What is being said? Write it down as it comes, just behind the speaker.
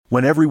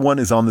When everyone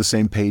is on the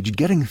same page,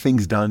 getting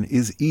things done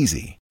is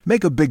easy.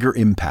 Make a bigger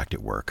impact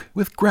at work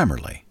with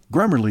Grammarly.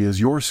 Grammarly is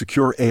your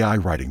secure AI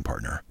writing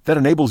partner that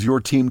enables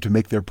your team to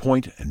make their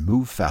point and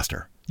move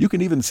faster. You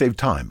can even save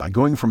time by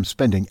going from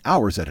spending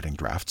hours editing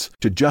drafts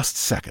to just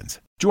seconds.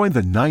 Join the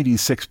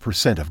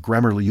 96% of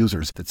Grammarly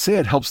users that say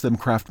it helps them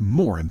craft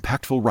more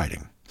impactful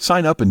writing.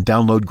 Sign up and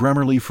download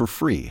Grammarly for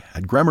free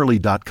at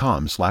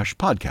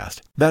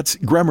grammarly.com/podcast. That's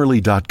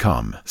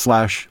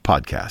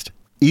grammarly.com/podcast.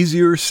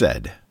 Easier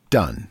said,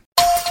 done.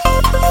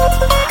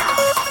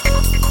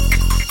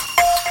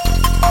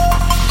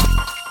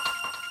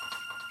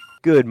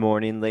 Good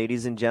morning,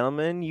 ladies and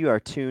gentlemen. You are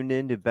tuned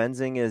in to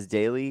Benzinga's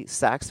Daily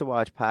Stocks to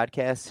Watch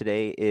podcast.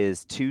 Today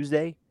is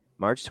Tuesday,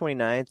 March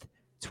 29th,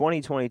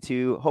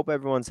 2022. Hope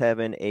everyone's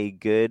having a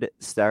good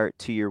start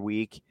to your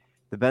week.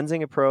 The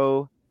Benzinga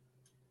Pro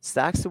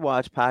Stocks to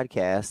Watch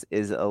podcast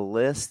is a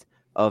list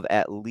of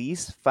at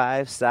least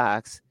 5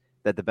 stocks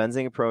that the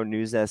Benzinga Pro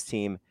News Desk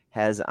team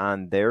has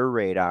on their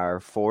radar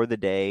for the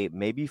day,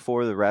 maybe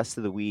for the rest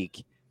of the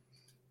week.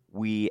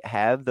 We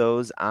have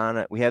those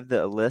on. We have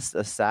the list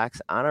of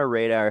stocks on our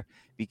radar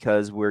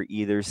because we're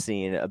either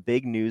seeing a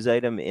big news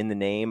item in the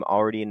name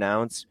already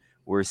announced,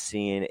 we're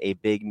seeing a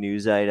big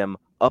news item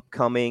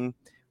upcoming,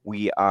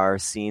 we are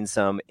seeing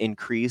some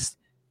increased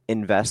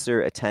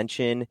investor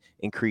attention,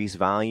 increased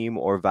volume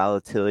or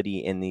volatility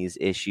in these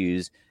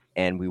issues,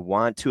 and we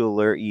want to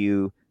alert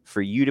you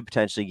for you to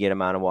potentially get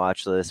them on a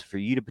watch list, for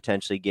you to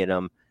potentially get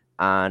them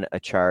on a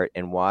chart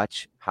and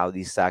watch how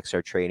these stocks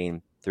are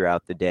trading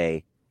throughout the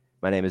day.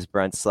 My name is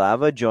Brent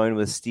Slava, joined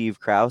with Steve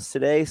Krause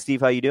today.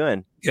 Steve, how you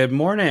doing? Good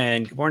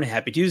morning. Good morning.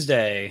 Happy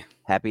Tuesday.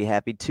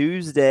 Happy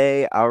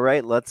Tuesday. All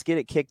right, let's get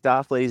it kicked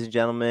off, ladies and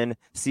gentlemen.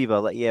 Steve,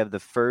 I'll let you have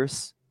the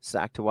first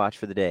stock to watch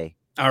for the day.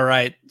 All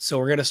right. So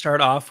we're going to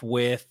start off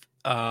with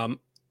a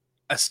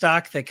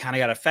stock that kind of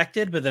got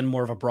affected, but then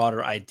more of a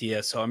broader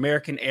idea. So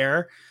American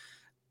Air,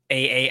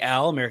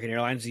 AAL, American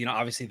Airlines,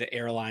 obviously the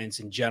airlines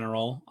in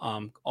general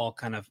all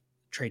kind of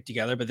trade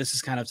together, but this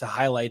is kind of to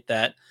highlight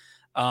that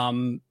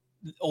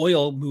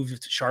oil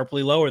moved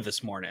sharply lower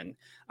this morning.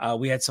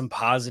 We had some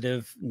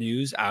positive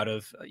news out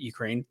of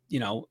Ukraine,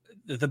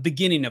 the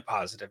beginning of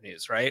positive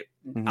news, right?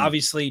 Mm-hmm.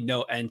 Obviously,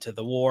 no end to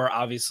the war,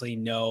 obviously,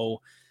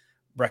 no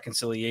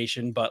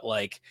reconciliation, but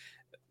like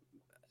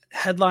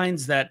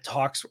headlines that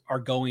talks are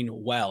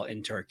going well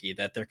in Turkey,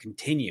 that they're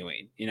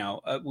continuing.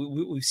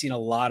 We've seen a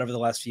lot over the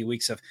last few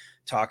weeks of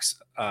talks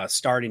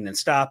starting and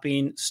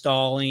stopping,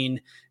 stalling,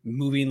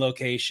 moving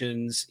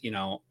locations,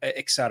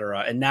 et cetera.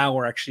 And now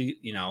we're actually,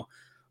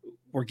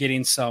 we're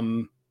getting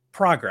some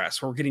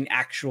progress. We're getting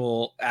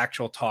actual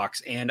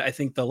talks. And I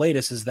think the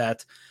latest is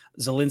that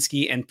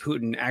Zelensky and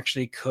Putin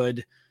actually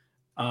could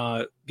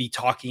be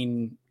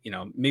talking,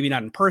 maybe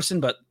not in person,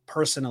 but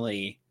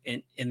personally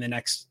in the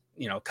next,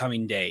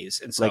 coming days.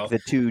 And so like the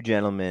two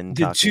gentlemen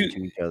talking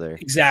to each other.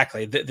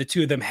 Exactly. The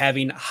two of them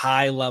having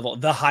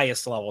the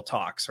highest level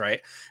talks.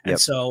 Right. And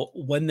so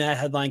when that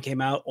headline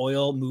came out,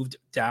 oil moved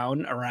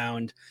down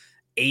around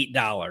 $8,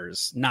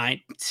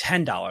 $9,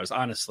 $10,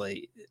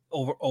 honestly,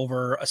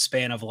 over a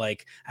span of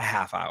like a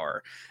half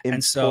hour.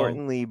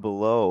 Importantly,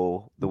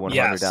 below the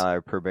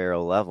 $100 per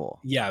barrel level.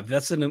 Yeah,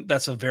 that's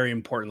a very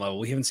important level.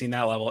 We haven't seen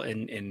that level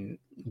in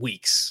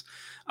weeks.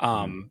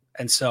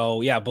 And so,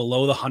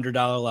 below the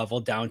 $100 level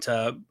down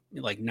to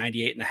like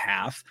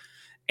 98.5.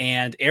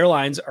 And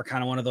airlines are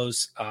kind of one of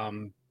those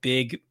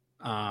big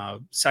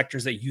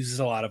sectors that uses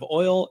a lot of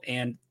oil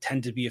and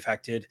tend to be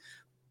affected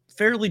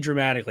fairly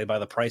dramatically by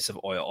the price of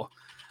oil.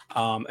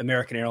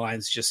 American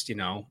Airlines just,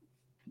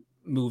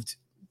 moved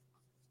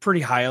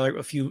pretty high, like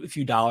a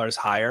few dollars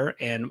higher,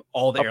 and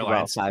all the up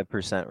airlines about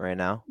 5% right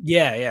now.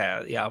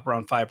 Yeah, up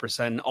around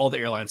 5%. All the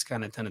airlines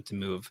kind of tended to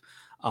move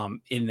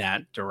in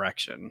that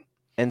direction.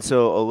 And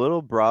so a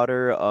little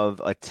broader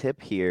of a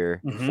tip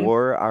here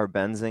for our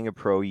Benzinga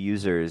Pro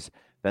users.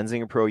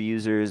 Benzinga Pro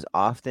users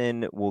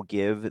often will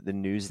give the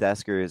news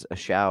deskers a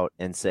shout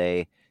and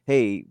say,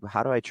 hey,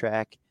 how do I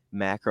track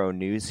macro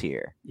news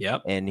here?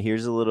 Yep. And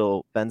here's a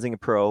little Benzinga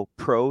Pro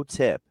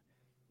tip.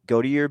 Go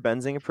to your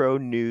Benzinga Pro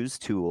news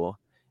tool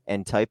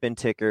and type in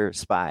ticker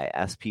SPY,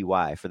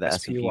 SPY, for the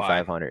S&P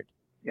 500.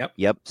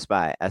 Yep,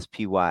 SPY,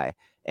 SPY.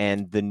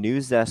 And the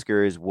news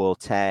deskers will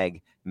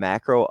tag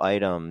macro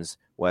items,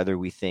 whether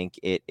we think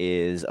it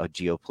is a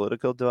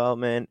geopolitical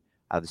development,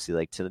 obviously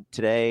like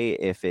today,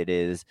 if it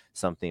is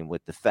something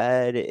with the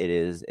Fed,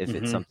 if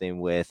it's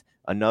something with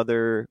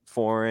another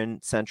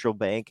foreign central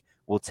bank,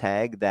 we'll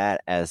tag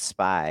that as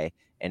SPY,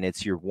 and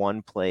it's your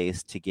one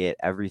place to get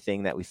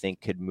everything that we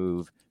think could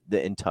move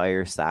the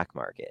entire stock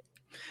market.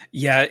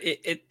 Yeah,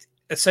 it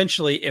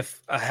essentially,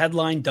 if a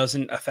headline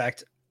doesn't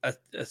affect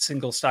a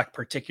single stock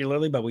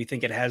particularly, but we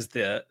think it has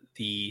the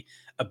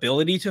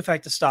ability to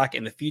affect the stock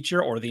in the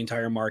future or the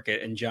entire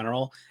market in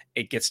general,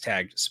 it gets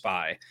tagged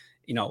SPY.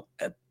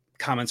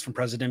 Comments from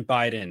President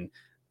Biden,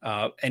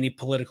 any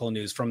political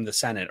news from the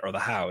Senate or the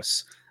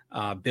House,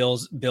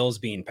 bills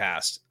being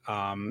passed.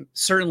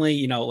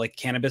 Certainly, like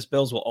cannabis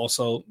bills will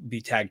also be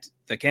tagged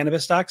the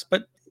cannabis stocks,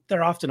 but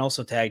they're often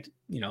also tagged,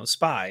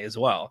 SPY as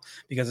well,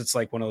 because it's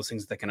like one of those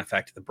things that can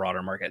affect the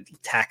broader market.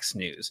 Tax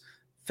news,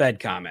 Fed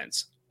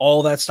comments,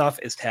 all that stuff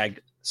is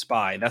tagged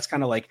SPY. That's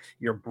kind of like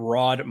your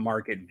broad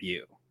market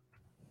view.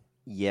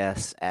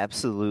 Yes,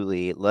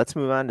 absolutely. Let's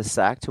move on to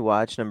stock to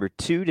watch number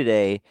 2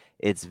 today.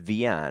 It's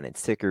VEON.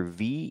 It's ticker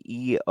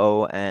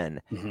VEON.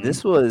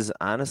 This was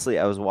honestly,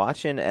 I was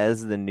watching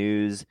as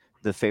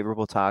the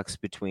favorable talks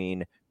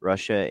between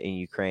Russia and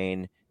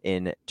Ukraine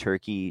in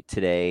Turkey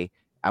today.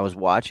 I was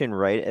watching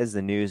right as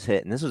the news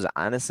hit, and this was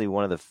honestly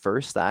one of the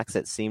first stocks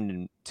that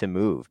seemed to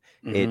move.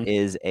 It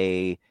is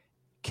a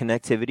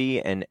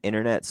connectivity and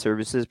internet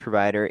services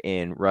provider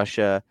in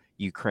Russia,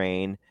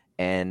 Ukraine,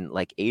 and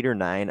like 8 or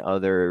 9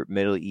 other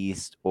Middle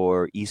East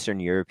or Eastern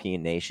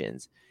European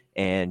nations.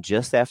 And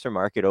just after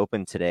market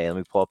open today, let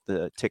me pull up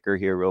the ticker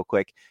here real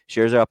quick.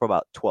 Shares are up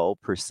about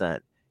 12%.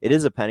 It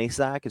is a penny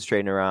stock. It's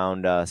trading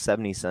around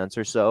 70 cents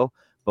or so.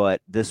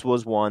 But this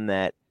was one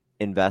that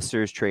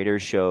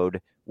traders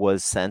showed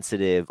was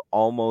sensitive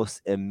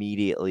almost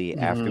immediately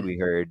after we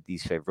heard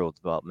these favorable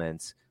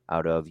developments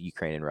out of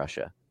Ukraine and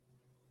Russia.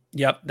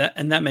 Yep.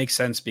 That makes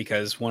sense,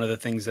 because one of the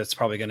things that's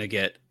probably going to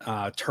get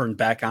turned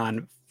back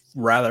on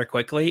rather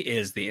quickly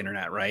is the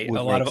internet, right? A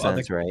lot of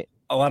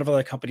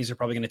other companies are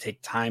probably going to take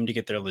time to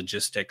get their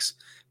logistics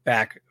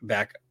back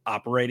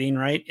operating,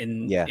 right,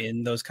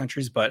 in those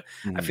countries. But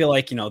I feel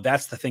like,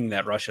 that's the thing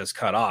that Russia's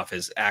cut off,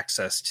 is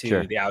access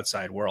to the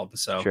outside world.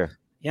 So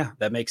yeah,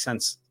 that makes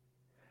sense.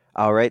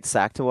 All right,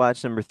 stock to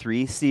watch number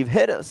 3. Steve,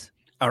 hit us.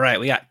 All right,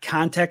 we got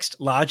Context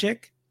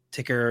Logic,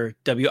 ticker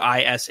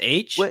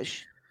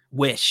WISH.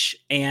 Wish.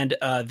 And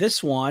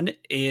this one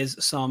is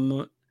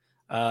some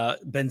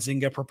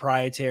Benzinga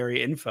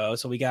proprietary info.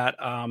 So we got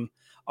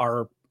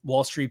our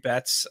Wall Street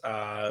Bets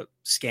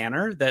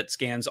scanner that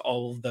scans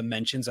all of the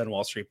mentions on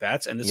Wall Street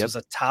Bets. And this was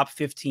a top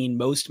 15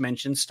 most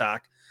mentioned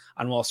stock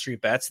on Wall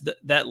Street Bets.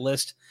 That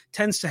list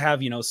tends to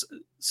have,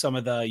 some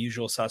of the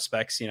usual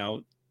suspects,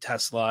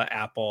 Tesla,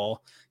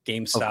 Apple,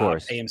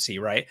 GameStop,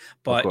 AMC, right?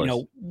 But,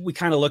 we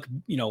kind of look,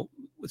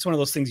 it's one of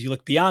those things you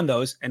look beyond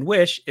those, and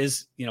Wish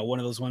is, one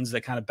of those ones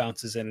that kind of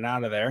bounces in and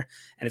out of there.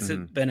 And it's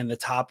been in the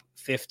top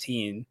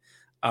 15.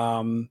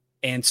 And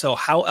so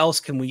how else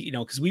can we,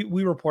 because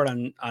we report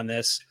on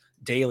this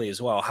daily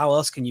as well. How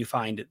else can you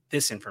find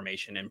this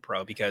information in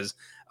Pro? Because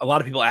a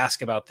lot of people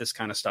ask about this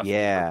kind of stuff when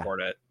we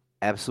report it.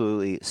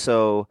 Absolutely.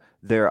 So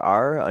there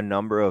are a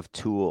number of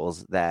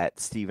tools that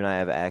Steve and I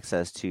have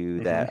access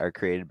to that are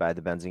created by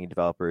the Benzinga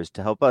developers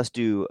to help us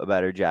do a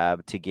better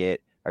job to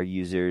get our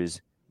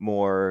users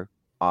more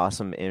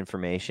awesome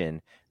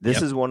information.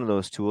 This is one of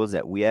those tools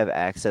that we have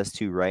access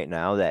to right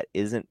now that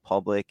isn't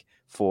public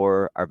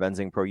for our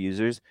Benzinga Pro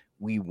users.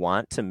 We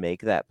want to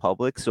make that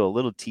public. So a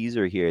little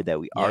teaser here that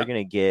we are going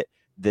to get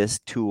this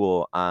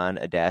tool on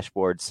a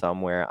dashboard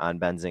somewhere on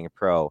Benzinga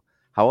Pro.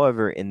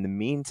 However, in the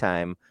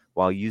meantime,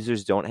 while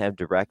users don't have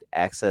direct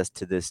access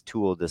to this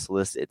tool, this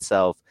list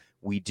itself,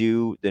 we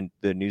do, the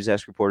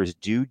Newsdesk reporters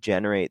do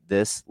generate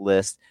this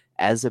list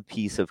as a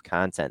piece of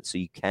content. So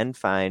you can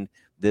find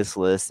this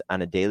list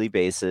on a daily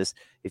basis.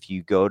 If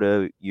you go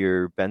to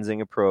your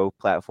Benzinga Pro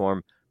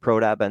platform,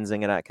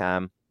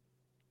 pro.benzinga.com,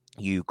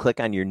 you click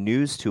on your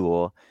news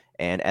tool,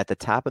 and at the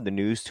top of the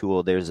news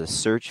tool, there's a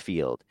search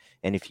field.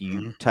 And if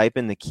you type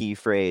in the key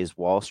phrase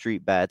Wall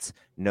Street Bets,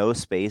 no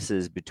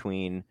spaces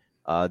between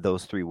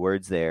those 3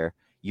 words there,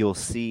 you'll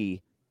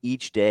see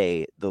each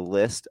day the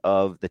list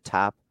of the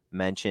top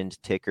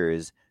mentioned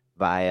tickers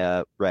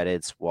via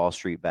Reddit's Wall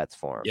Street Bets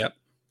forum.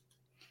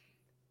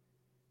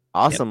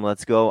 Awesome.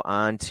 Let's go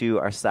on to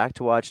our stock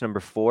to watch number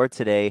 4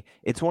 today.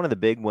 It's one of the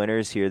big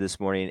winners here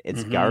this morning.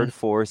 It's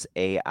GuardForce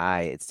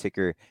AI. It's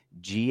ticker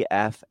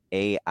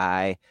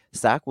GFAI.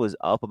 Stock was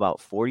up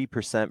about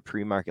 40%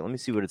 pre-market. Let me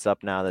see what it's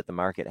up now that the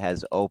market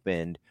has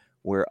opened.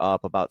 We're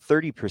up about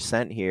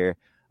 30% here.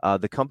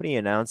 The company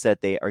announced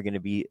that they are going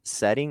to be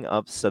setting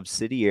up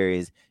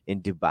subsidiaries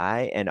in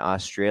Dubai and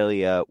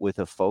Australia with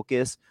a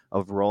focus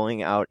of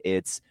rolling out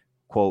its,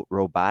 quote,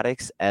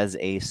 robotics as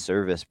a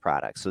service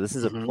product. So this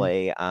is a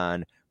play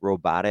on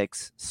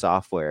robotics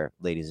software,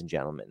 ladies and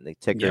gentlemen. The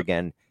ticker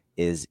again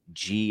is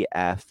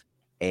GFAI.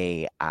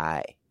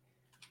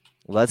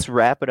 Let's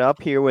wrap it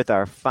up here with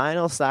our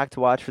final stock to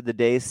watch for the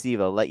day. Steve,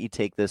 I'll let you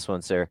take this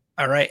one, sir.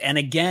 All right. And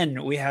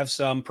again, we have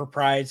some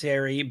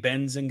proprietary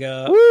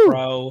Benzinga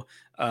Pro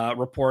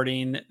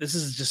reporting. This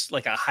is just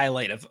like a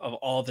highlight of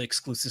all the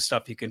exclusive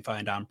stuff you can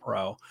find on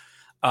Pro.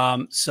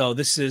 So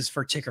this is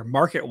for ticker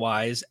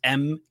MarketWise,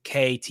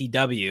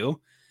 MKTW.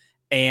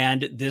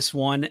 And this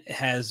one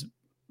has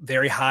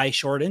very high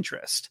short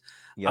interest.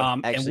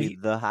 Actually,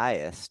 the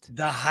highest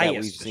that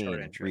we've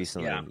seen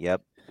recently.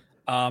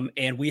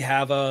 And we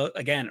have a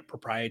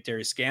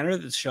proprietary scanner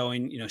that's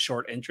showing,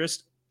 short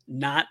interest,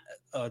 not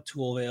a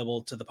tool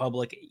available to the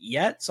public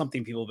yet,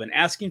 something people have been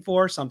asking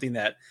for, something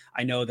that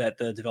I know that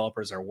the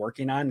developers are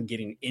working on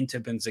getting into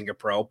Benzinga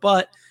Pro,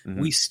 but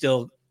we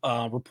still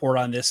report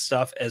on this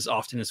stuff as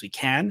often as we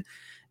can.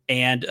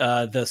 And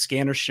the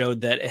scanner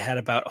showed that it had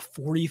about a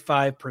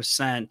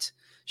 45%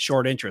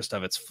 short interest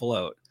of its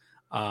float.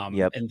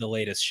 in the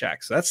latest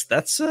check. So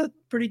that's a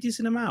pretty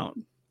decent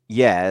amount.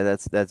 Yeah,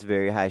 that's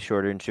very high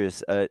short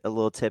interest. A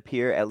little tip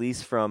here, at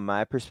least from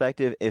my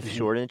perspective, if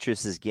short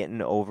interest is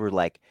getting over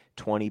like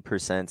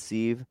 20%,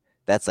 Steve,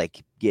 that's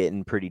like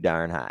getting pretty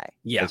darn high.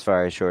 Yeah. As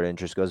far as short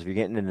interest goes, if you're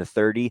getting into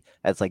 30,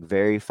 that's like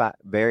very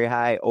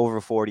high.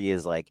 Over 40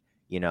 is like,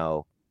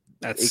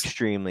 that's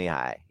extremely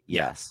high.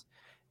 Yeah. Yes.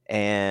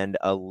 And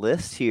a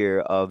list here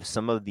of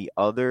some of the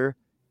other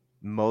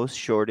most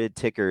shorted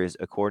tickers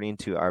according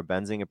to our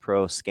Benzinga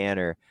Pro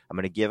scanner. I'm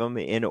going to give them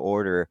in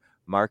order.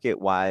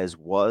 Market-wise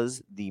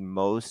was the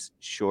most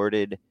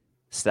shorted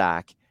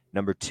stock.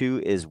 Number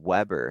 2 is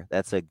Weber.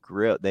 That's a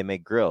grill. They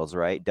make grills,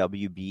 right?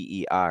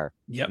 WBER.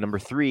 Yep. Number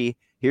 3,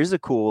 here's a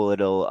cool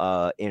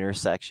little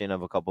intersection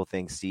of a couple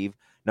things, Steve.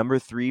 Number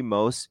 3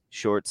 most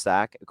short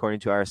stock,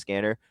 according to our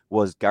scanner,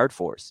 was Guard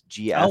Force,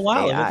 GFAI. Oh,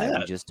 wow, look at that.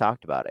 We just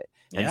talked about it.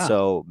 And Yeah.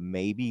 so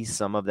maybe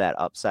some of that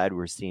upside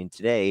we're seeing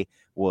today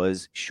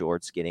was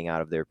shorts getting out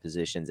of their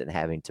positions and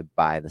having to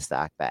buy the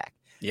stock back.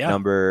 Yeah.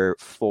 Number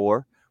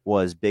 4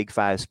 was Big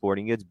 5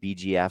 Sporting Goods,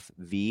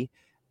 BGFV.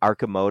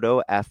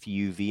 Arcimoto,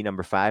 FUV,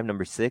 number 5.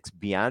 Number 6,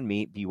 Beyond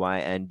Meat,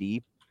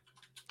 BYND.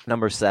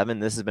 Number 7,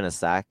 this has been a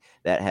stock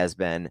that has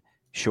been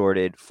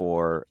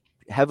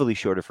heavily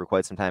shorted for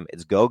quite some time.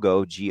 It's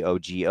GoGo,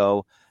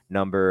 GOGO.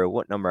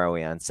 What number are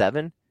we on?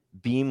 7.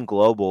 Beam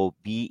Global,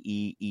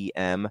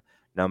 BEEM.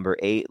 Number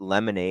 8,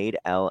 Lemonade,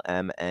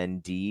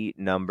 LMND.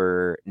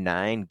 Number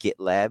 9,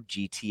 GitLab,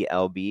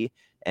 GTLB.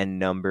 And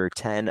number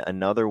 10,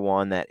 another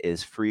one that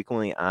is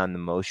frequently on the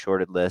most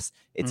shorted list.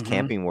 It's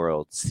Camping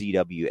World,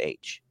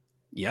 CWH.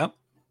 Yep.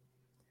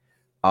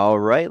 All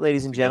right,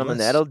 ladies and gentlemen,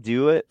 that'll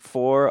do it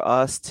for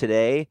us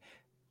today.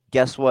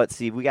 Guess what,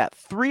 Steve? We got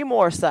 3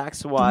 more Stocks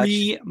to Watch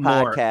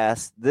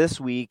podcasts this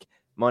week,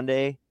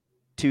 Monday,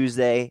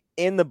 Tuesday,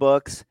 in the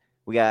books.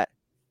 We got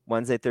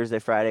Wednesday, Thursday,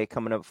 Friday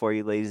coming up for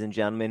you, ladies and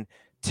gentlemen.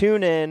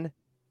 Tune in.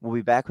 We'll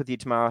be back with you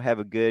tomorrow. Have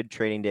a good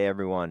trading day,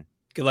 everyone.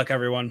 Good luck,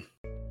 everyone.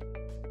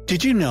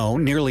 Did you know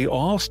nearly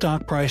all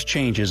stock price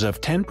changes of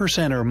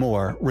 10% or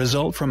more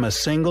result from a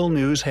single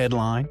news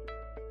headline?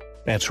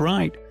 That's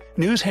right.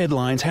 News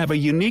headlines have a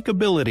unique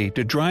ability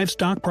to drive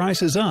stock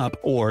prices up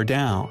or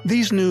down.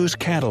 These news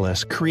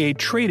catalysts create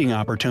trading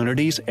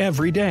opportunities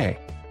every day.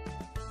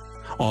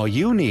 All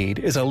you need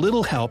is a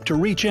little help to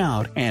reach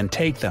out and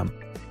take them.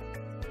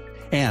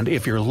 And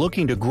if you're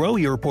looking to grow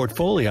your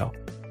portfolio,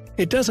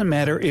 it doesn't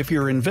matter if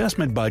your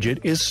investment budget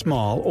is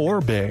small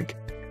or big.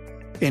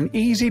 An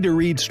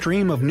easy-to-read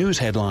stream of news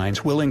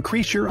headlines will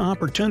increase your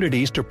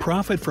opportunities to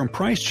profit from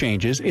price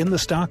changes in the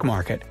stock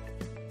market,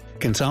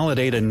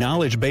 consolidate a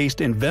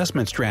knowledge-based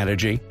investment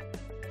strategy,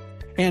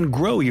 and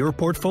grow your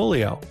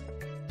portfolio.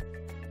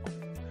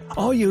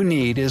 All you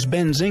need is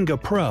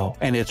Benzinga Pro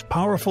and its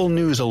powerful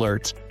news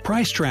alerts,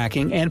 price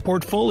tracking, and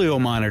portfolio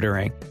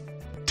monitoring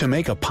to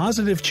make a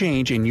positive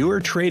change in your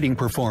trading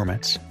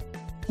performance.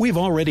 We've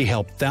already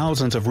helped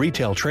thousands of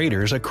retail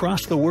traders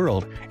across the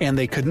world, and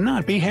they could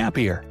not be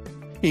happier.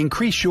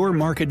 Increase your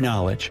market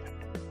knowledge,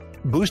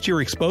 boost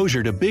your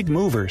exposure to big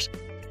movers,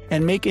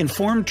 and make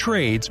informed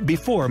trades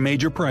before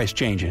major price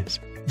changes.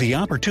 The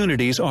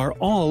opportunities are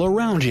all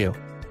around you.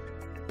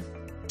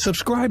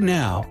 Subscribe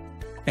now,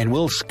 and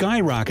we'll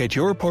skyrocket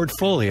your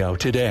portfolio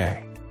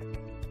today.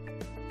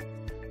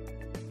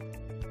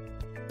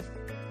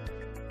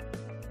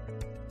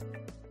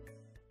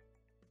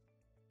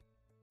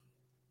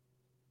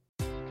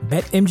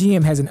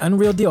 BetMGM has an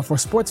unreal deal for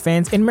sports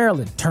fans in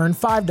Maryland. Turn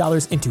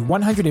 $5 into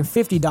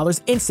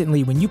 $150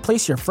 instantly when you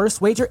place your first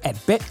wager at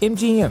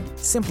BetMGM.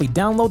 Simply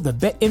download the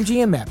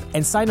BetMGM app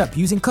and sign up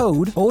using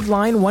code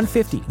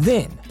OldLine150.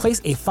 Then, place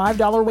a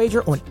 $5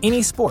 wager on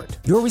any sport.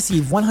 You'll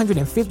receive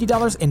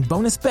 $150 in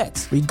bonus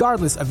bets,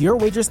 regardless of your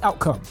wager's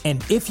outcome.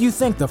 And if you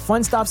think the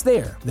fun stops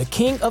there, the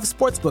King of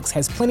Sportsbooks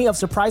has plenty of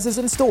surprises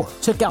in store.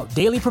 Check out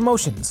daily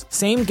promotions,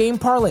 same-game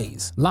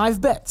parlays,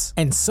 live bets,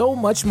 and so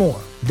much more.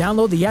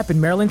 Download the app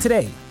in Maryland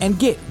today and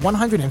get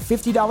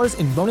 $150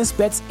 in bonus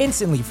bets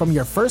instantly from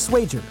your first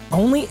wager.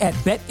 Only at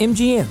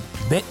BetMGM.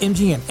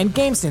 BetMGM and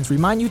GameSense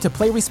remind you to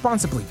play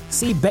responsibly.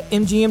 See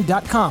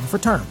BetMGM.com for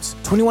terms.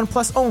 21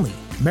 plus only.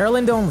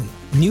 Maryland only.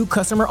 New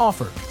customer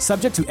offer.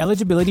 Subject to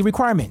eligibility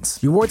requirements.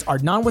 Rewards are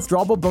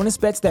non-withdrawable bonus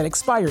bets that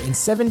expire in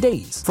 7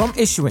 days. From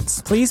issuance,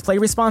 please play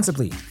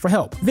responsibly. For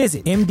help,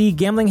 visit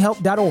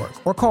mdgamblinghelp.org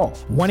or call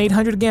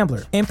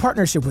 1-800-GAMBLER in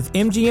partnership with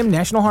MGM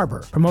National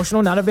Harbor.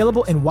 Promotional not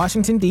available in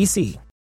Washington, D.C.